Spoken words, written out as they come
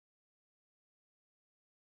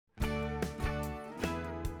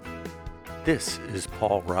This is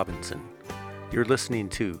Paul Robinson. You're listening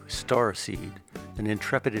to Starseed, an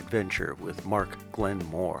intrepid adventure with Mark Glenn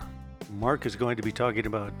Moore. Mark is going to be talking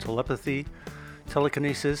about telepathy,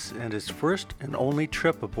 telekinesis, and his first and only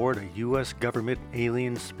trip aboard a U.S. government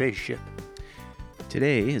alien spaceship.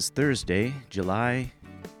 Today is Thursday, July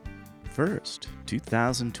 1st,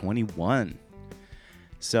 2021.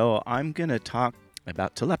 So I'm going to talk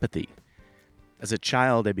about telepathy. As a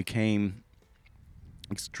child, I became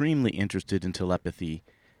extremely interested in telepathy,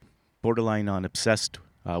 borderline on obsessed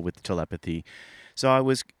with telepathy. So I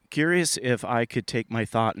was curious if I could take my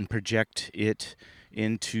thought and project it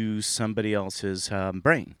into somebody else's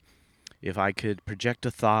brain. If I could project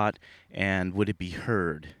a thought, and would it be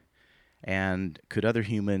heard? And could other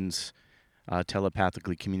humans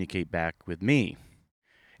telepathically communicate back with me?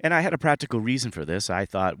 And I had a practical reason for this. I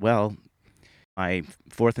thought, well, my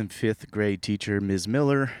 4th and 5th grade teacher, Ms.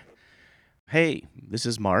 Miller, hey, this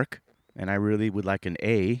is Mark, and I really would like an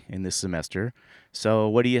A in this semester. So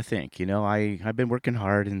what do you think? I've been working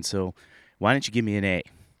hard, and so why don't you give me an A?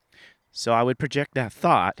 So I would project that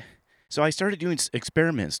thought. So I started doing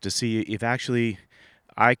experiments to see if actually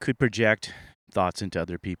I could project thoughts into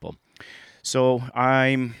other people. So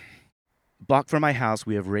I'm blocked from my house.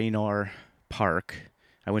 We have Raynor Park.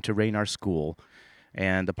 I went to Raynor School,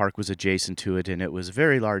 and the park was adjacent to it, and it was a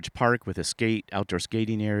very large park with a outdoor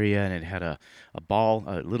skating area, and it had a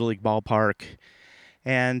Little League ballpark,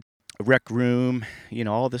 and a rec room,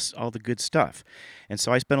 all the good stuff. And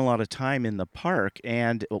so I spent a lot of time in the park,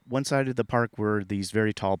 and one side of the park were these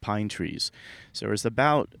very tall pine trees. So there was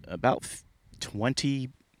about 20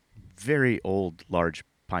 very old, large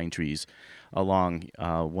pine trees along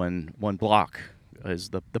one block.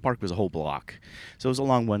 As the park was a whole block. So it was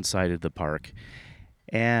along one side of the park.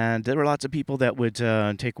 And there were lots of people that would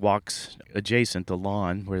take walks adjacent the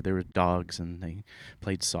lawn where there were dogs, and they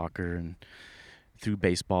played soccer and threw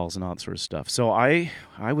baseballs and all that sort of stuff. So I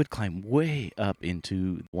would climb way up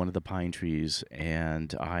into one of the pine trees,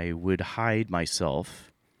 and I would hide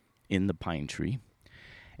myself in the pine tree.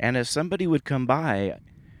 And if somebody would come by,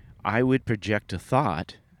 I would project a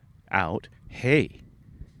thought out, hey,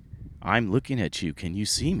 I'm looking at you. Can you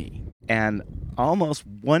see me? And almost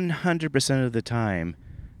 100% of the time,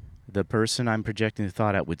 the person I'm projecting the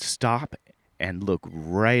thought at would stop and look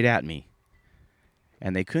right at me.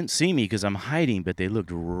 And they couldn't see me because I'm hiding, but they looked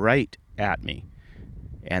right at me.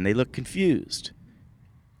 And they looked confused.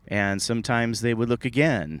 And sometimes they would look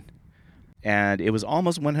again. And it was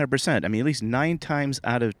almost 100%. I mean, at least 9 times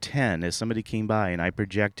out of 10, as somebody came by and I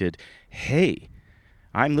projected, hey,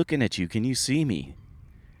 I'm looking at you. Can you see me?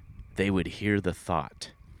 They would hear the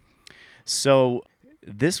thought. So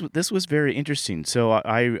this was very interesting. So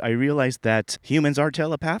I realized that humans are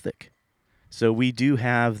telepathic. So we do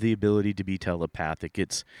have the ability to be telepathic.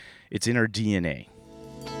 It's in our DNA.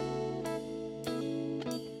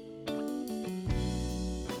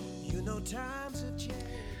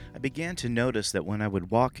 I began to notice that when I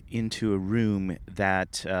would walk into a room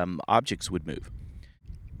that objects would move.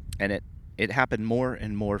 And it happened more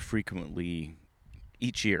and more frequently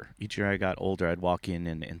each year I got older, I'd walk in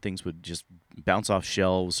and things would just bounce off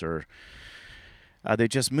shelves, or they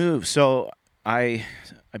just move. So I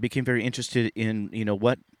became very interested in,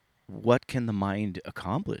 what can the mind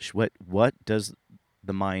accomplish? What is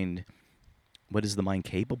the mind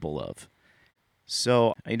capable of?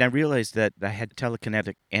 So I realized that I had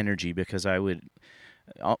telekinetic energy because I would,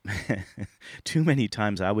 too many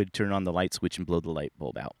times I would turn on the light switch and blow the light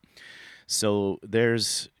bulb out. So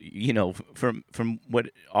there's, from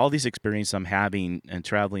what all these experiences I'm having and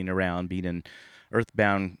traveling around, being an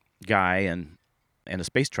earthbound guy and a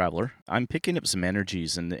space traveler, I'm picking up some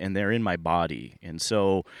energies, and they're in my body. And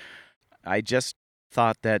so I just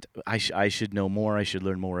thought that I should know more. I should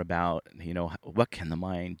learn more about, what can the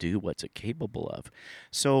mind do? What's it capable of?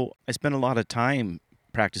 So I spent a lot of time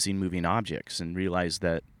practicing moving objects and realized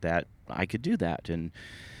that I could do that.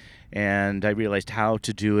 And I realized how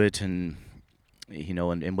to do it, and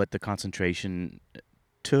and what the concentration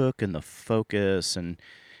took, and the focus, and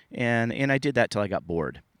I did that till I got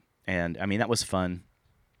bored. And I mean, that was fun.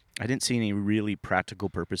 I didn't see any really practical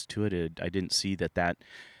purpose to it. I didn't see that.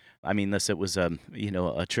 I mean, unless it was a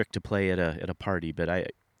trick to play at a party. But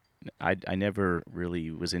I never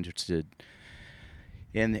really was interested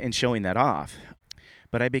in showing that off.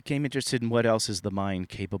 But I became interested in what else is the mind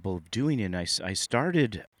capable of doing, and I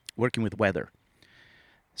started working with weather.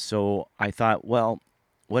 So I thought, well,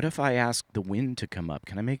 what if I ask the wind to come up?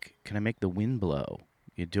 Can I make the wind blow?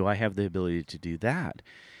 Do I have the ability to do that?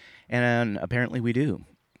 And apparently we do.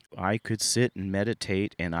 I could sit and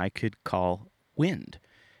meditate, and I could call wind.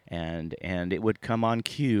 and it would come on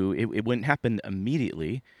cue. It wouldn't happen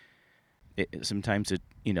immediately. Sometimes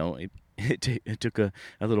it took a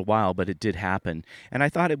little while, but it did happen. And I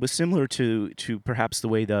thought it was similar to perhaps the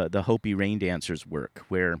way the Hopi rain dancers work,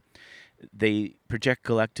 where they project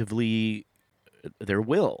collectively their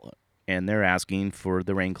will, and they're asking for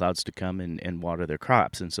the rain clouds to come and water their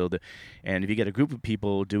crops. And if you get a group of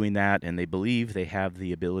people doing that and they believe they have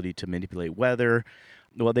the ability to manipulate weather,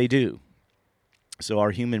 well, they do. So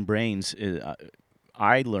our human brains,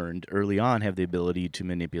 I learned early on, have the ability to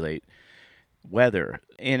manipulate weather.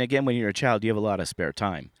 And again, when you're a child, you have a lot of spare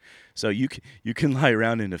time. So you can lie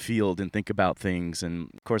around in a field and think about things.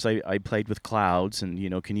 And of course, I played with clouds,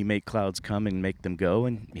 and can you make clouds come and make them go?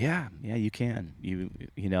 And yeah, you can.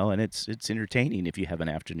 And it's entertaining if you have an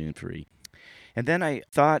afternoon free. And then I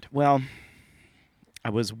thought, well,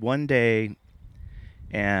 I was one day,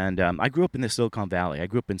 and I grew up in the Silicon Valley. I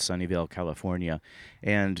grew up in Sunnyvale, California,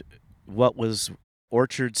 and what was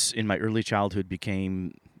orchards in my early childhood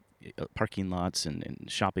became parking lots and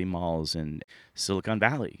shopping malls and Silicon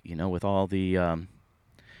Valley, with all the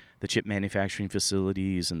chip manufacturing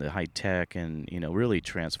facilities and the high tech, and really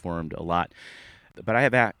transformed a lot. But I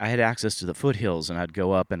had access to the foothills, and I'd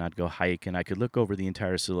go up and I'd go hike, and I could look over the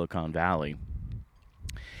entire Silicon Valley.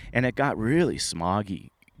 And it got really smoggy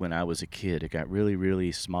when I was a kid. It got really,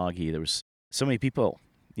 really smoggy. There was so many people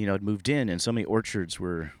had moved in, and so many orchards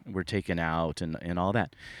were taken out and all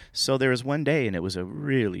that. So there was one day, and it was a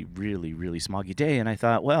really, really, really smoggy day, and I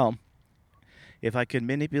thought, well, if I could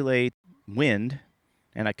manipulate wind,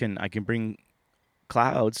 and I can bring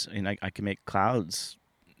clouds, and I can make clouds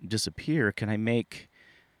disappear, can I make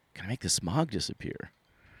the smog disappear?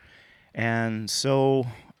 And so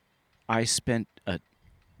I spent a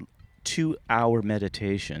 2-hour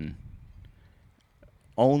meditation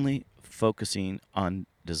only focusing on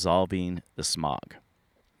dissolving the smog.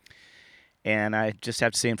 And I just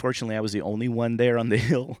have to say, unfortunately, I was the only one there on the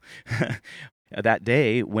hill that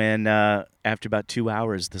day when, after about 2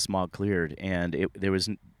 hours, the smog cleared, and there was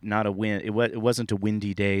not a wind. It wasn't a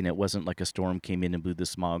windy day, and it wasn't like a storm came in and blew the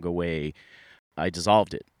smog away. I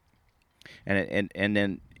dissolved it. And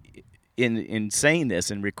then in saying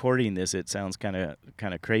this and recording this, it sounds kind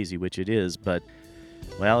of crazy, which it is, but,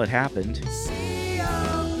 well, it happened.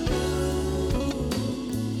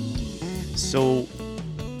 So,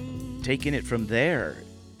 taking it from there,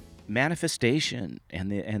 manifestation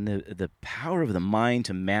and the power of the mind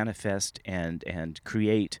to manifest and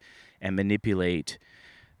create and manipulate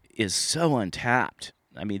is so untapped.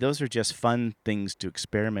 I mean, those are just fun things to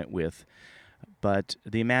experiment with, but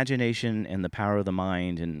the imagination and the power of the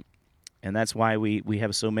mind, and that's why we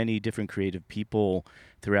have so many different creative people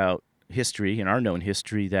throughout history, in our known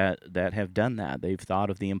history, that have done that. They've thought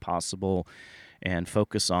of the impossible and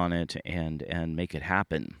focus on it and make it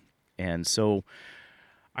happen. And so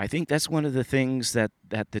I think that's one of the things that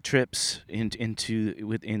the trips in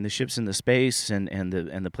the ships in the space and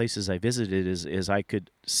the places I visited is I could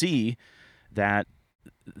see that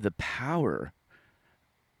the power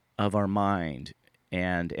of our mind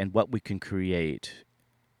and what we can create,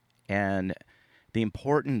 and the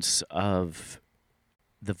importance of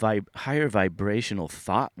the higher vibrational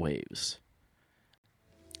thought waves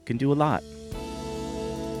can do a lot.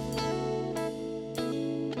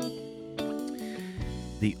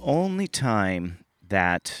 The only time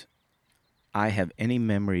that I have any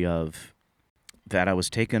memory of that I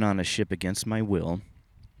was taken on a ship against my will,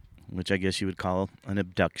 which I guess you would call an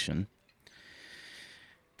abduction,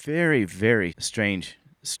 very, very strange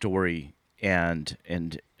story and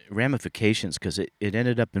ramifications, because it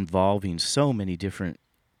ended up involving so many different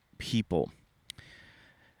people.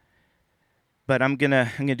 But I'm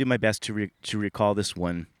gonna do my best to recall this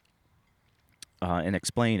one and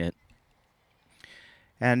explain it.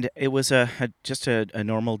 And it was just a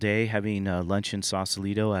normal day, having lunch in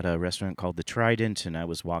Sausalito at a restaurant called The Trident, and I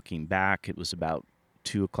was walking back. It was about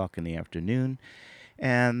 2 o'clock in the afternoon,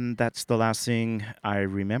 and that's the last thing I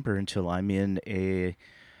remember until I'm in a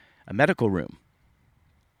medical room.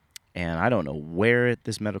 And I don't know where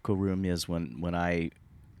this medical room is when I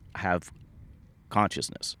have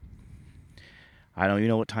consciousness. I don't even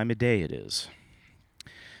know what time of day it is.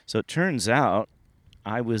 So it turns out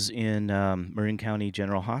I was in Marin County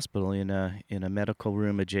General Hospital in a medical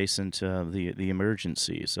room adjacent to the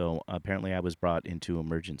emergency. So apparently I was brought into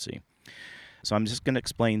emergency. So I'm just going to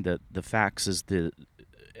explain the facts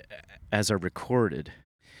as are recorded.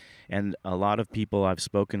 And a lot of people I've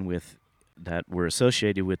spoken with that were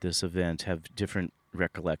associated with this event have different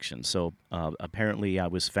recollections. So apparently I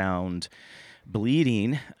was found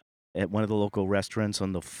bleeding at one of the local restaurants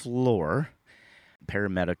on the floor.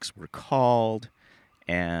 Paramedics were called,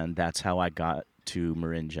 and that's how I got to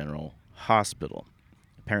Marin General Hospital.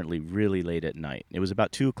 Apparently, really late at night. It was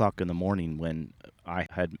about 2 o'clock in the morning when I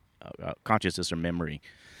had consciousness or memory.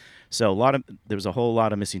 So there was a whole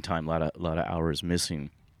lot of missing time, a lot of hours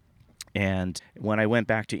missing. And when I went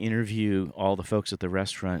back to interview all the folks at the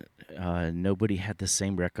restaurant, nobody had the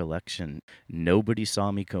same recollection. Nobody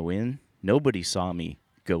saw me go in. Nobody saw me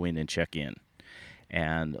go in and check in.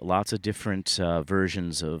 And lots of different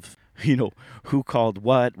versions of, who called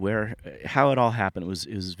what, where, how it all happened. It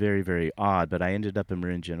was very, very odd. But I ended up in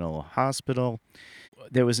Marin General Hospital.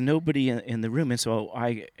 There was nobody in the room, and so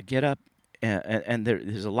I get up, and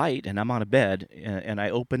there's a light, and I'm on a bed, and I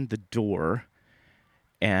opened the door,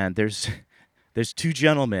 and there's two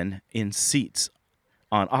gentlemen in seats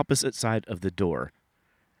on opposite side of the door,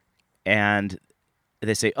 and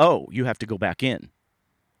they say, "Oh, you have to go back in,"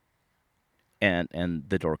 and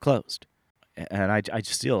the door closed, and I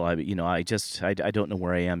don't know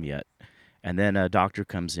where I am yet. And then a doctor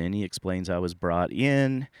comes in. He explains I was brought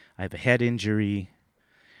in. I have a head injury.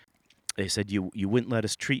 They said you wouldn't let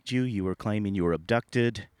us treat you. You were claiming you were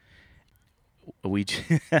abducted.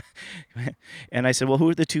 And I said, well, who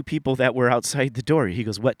are the two people that were outside the door? He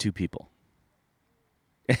goes, what two people?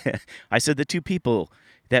 I said, the two people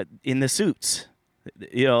that in the suits.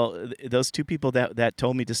 Those two people that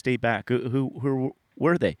told me to stay back. Who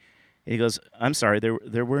were they? And he goes, I'm sorry,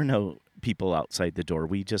 there were no people outside the door.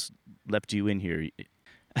 We just left you in here.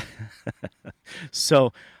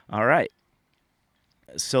 So, all right.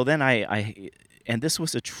 So then and this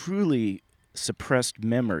was a truly suppressed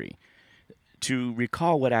memory. To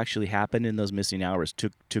recall what actually happened in those missing hours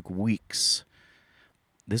took weeks.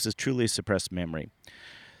 This is truly a suppressed memory.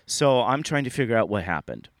 So I'm trying to figure out what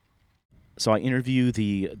happened. So I interview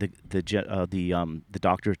the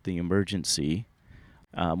doctor at the emergency.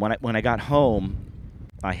 When I got home,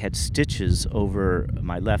 I had stitches over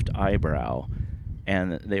my left eyebrow,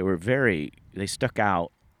 and they stuck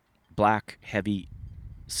out, black, heavy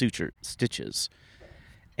suture stitches.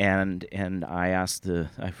 And I asked the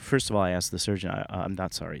surgeon,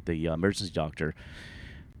 the emergency doctor,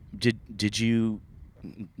 did you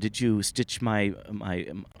stitch my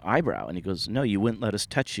eyebrow? And he goes, no, you wouldn't let us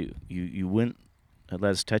touch you. You wouldn't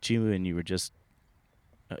let us touch you, and you were just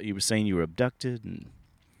you were saying you were abducted. And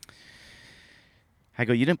I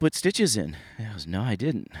go, you didn't put stitches in? And he goes, no, I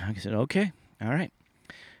didn't. I said, okay, all right.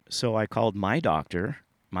 So I called my doctor,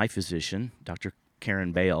 my physician, Dr.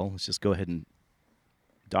 Karen Bale. Let's just go ahead and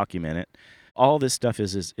document it. All this stuff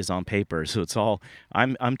is on paper, so it's all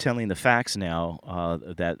I'm telling the facts now.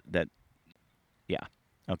 Yeah,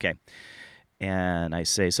 okay. And I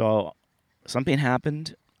say, so something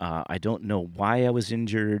happened. I don't know why I was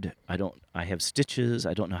injured. I have stitches.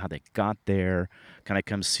 I don't know how they got there. Can I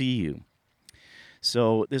come see you?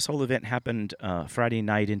 So this whole event happened Friday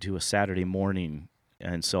night into a Saturday morning.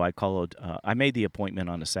 And so I made the appointment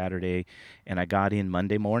on a Saturday, and I got in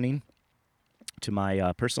Monday morning to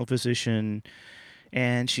my personal physician,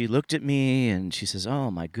 and she looked at me and she says, oh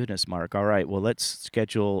my goodness, Mark, all right, well, let's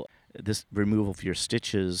schedule this removal of your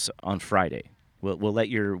stitches on Friday. We'll let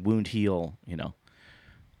your wound heal,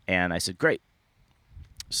 And I said, great.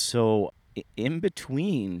 So in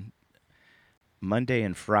between Monday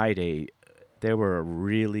and Friday, there were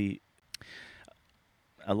really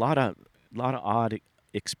a lot of odd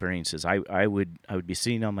experiences. I would be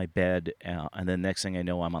sitting on my bed, and then next thing I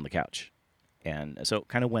know, I'm on the couch. And so it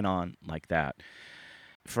kind of went on like that.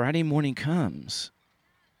 Friday morning comes,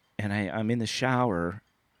 and I'm in the shower,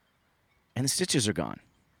 and the stitches are gone.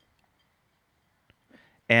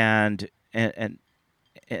 And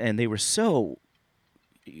they were so,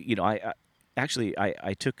 I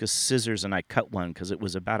took a scissors and I cut one because it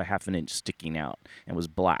was about a half an inch sticking out and was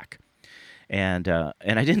black. And I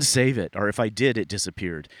didn't save it, or if I did, it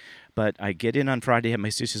disappeared. But I get in on Friday, have my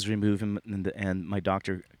stitches removed, and my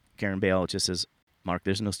doctor, Karen Bale, just says, Mark,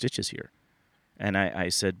 there's no stitches here. And I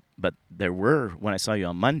said, but there were when I saw you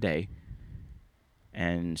on Monday.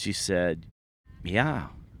 And she said, yeah.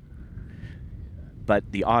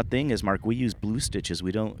 But the odd thing is, Mark, we use blue stitches.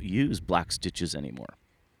 We don't use black stitches anymore.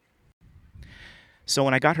 So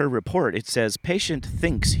when I got her report, it says, patient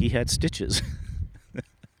thinks he had stitches.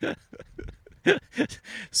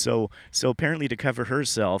 So apparently, to cover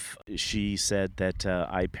herself, she said that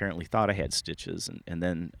I apparently thought I had stitches, and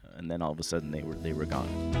then all of a sudden they were gone.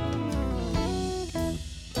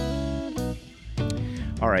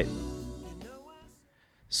 All right.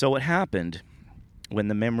 So what happened when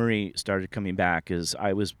the memory started coming back is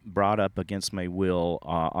I was brought up against my will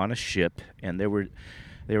on a ship, and there were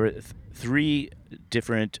three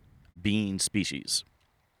different being species.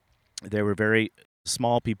 They were very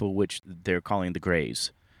small people, which they're calling the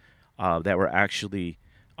Greys, that were actually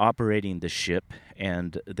operating the ship,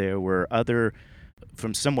 and there were other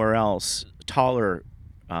from somewhere else, taller,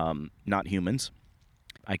 not humans.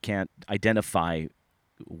 I can't identify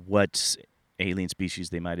what alien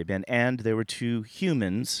species they might have been, and there were two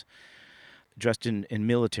humans dressed in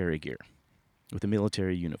military gear with a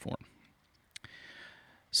military uniform.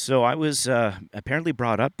 So I was apparently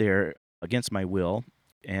brought up there against my will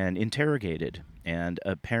and interrogated, and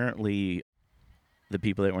apparently the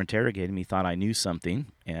people that were interrogating me thought I knew something,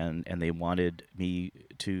 and they wanted me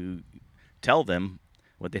to tell them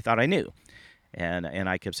what they thought I knew. And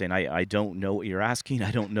I kept saying, I don't know what you're asking.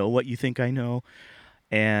 I don't know what you think I know.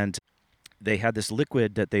 And they had this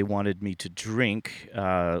liquid that they wanted me to drink,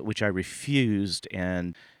 which I refused.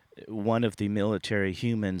 And one of the military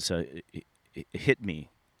humans hit me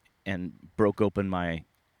and broke open my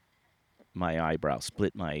eyebrow,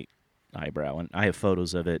 split my eyebrow. And I have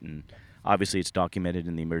photos of it, and obviously it's documented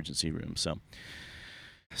in the emergency room.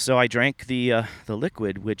 So I drank the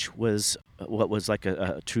liquid, which was what was like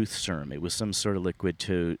a truth serum. It was some sort of liquid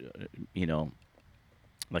to,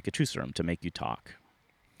 like a truth serum to make you talk.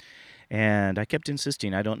 And I kept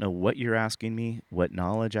insisting, I don't know what you're asking me, what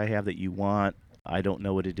knowledge I have that you want. I don't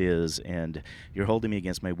know what it is, and you're holding me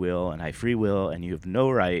against my will, and I free will, and you have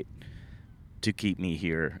no right to keep me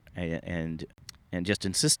here. And just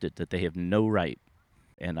insisted that they have no right,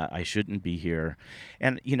 and I shouldn't be here.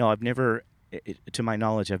 And, I've never... to my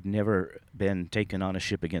knowledge, I've never been taken on a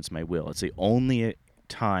ship against my will. It's the only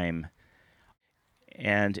time,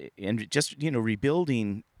 and just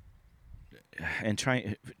rebuilding and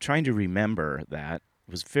trying to remember that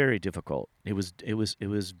was very difficult. It was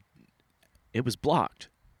blocked.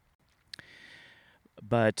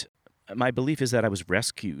 But my belief is that I was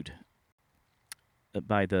rescued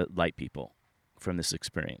by the light people from this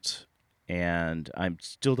experience, and I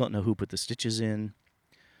still don't know who put the stitches in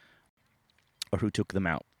or who took them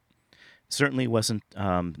out. Certainly wasn't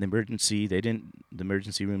the emergency. The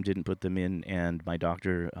emergency room didn't put them in, and my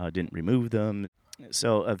doctor didn't remove them.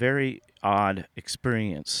 So a very odd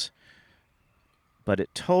experience. But it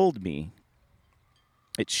showed me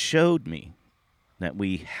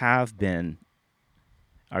that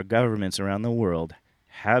our governments around the world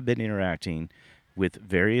have been interacting with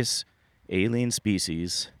various alien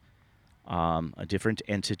species, different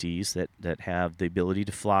entities that have the ability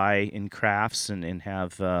to fly in crafts and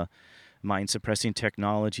have mind-suppressing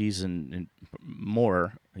technologies and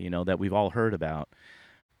more, that we've all heard about.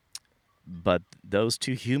 But those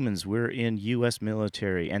two humans were in U.S.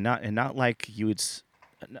 military, and not like you would,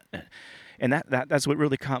 and that's what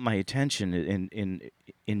really caught my attention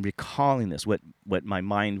in recalling this. What my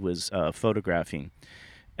mind was photographing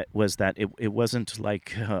was that it wasn't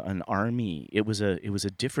like an army. It was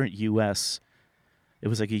a different U.S. It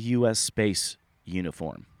was like a U.S. space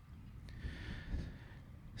uniform.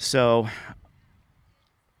 So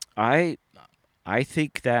I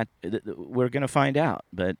think that we're going to find out.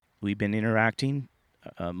 But we've been interacting.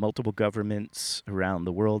 Multiple governments around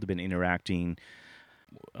the world have been interacting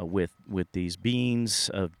with these beings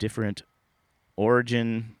of different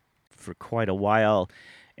origin for quite a while.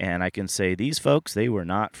 And I can say these folks, they were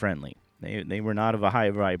not friendly. They were not of a high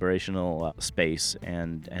vibrational space,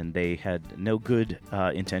 and they had no good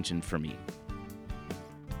intention for me.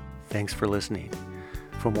 Thanks for listening.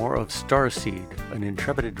 For more of Starseed, an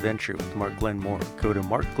intrepid adventure with Mark Glenn Moore, go to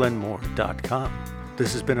markglennmore.com.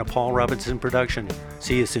 This has been a Paul Robinson production.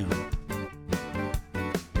 See you soon.